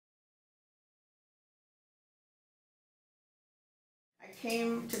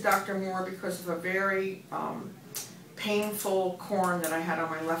came to Dr. Moore because of a very painful corn that I had on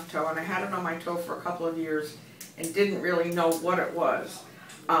my left toe, and I had it on my toe for a couple of years and didn't really know what it was.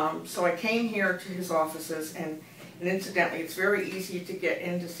 So I came here to his offices, and incidentally, it's very easy to get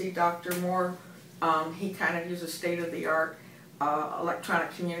in to see Dr. Moore. He kind of uses state-of-the-art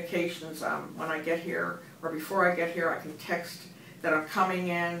electronic communications. When I get here, or before I get here, I can text that I'm coming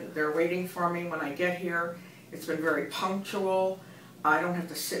in. They're waiting for me when I get here. It's been very punctual. I don't have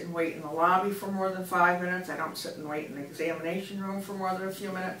to sit and wait in the lobby for more than 5 minutes. I don't sit and wait in the examination room for more than a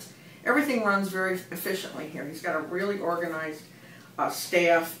few minutes. Everything runs very efficiently here. He's got a really organized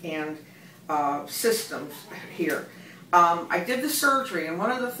staff and systems here. I did the surgery, and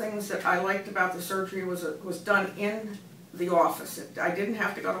one of the things that I liked about the surgery was it was done in the office. I didn't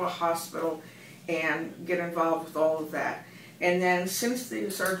have to go to a hospital and get involved with all of that. And then since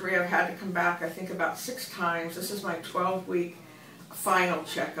the surgery, I've had to come back, I think, about 6 times. This is my 12-week final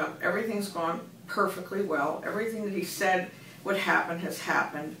checkup. Everything's gone perfectly well. Everything that he said would happen has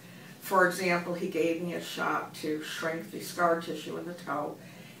happened. For example, he gave me a shot to shrink the scar tissue in the toe,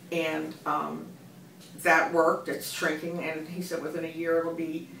 and that worked. It's shrinking, and he said within a year it'll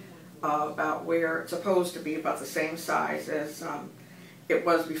be about where it's supposed to be, about the same size as it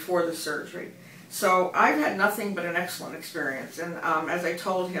was before the surgery. So I've had nothing but an excellent experience, and as I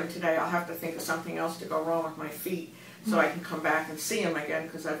told him today, I'll have to think of something else to go wrong with my feet so I can come back and see him again,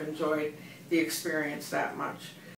 because I've enjoyed the experience that much.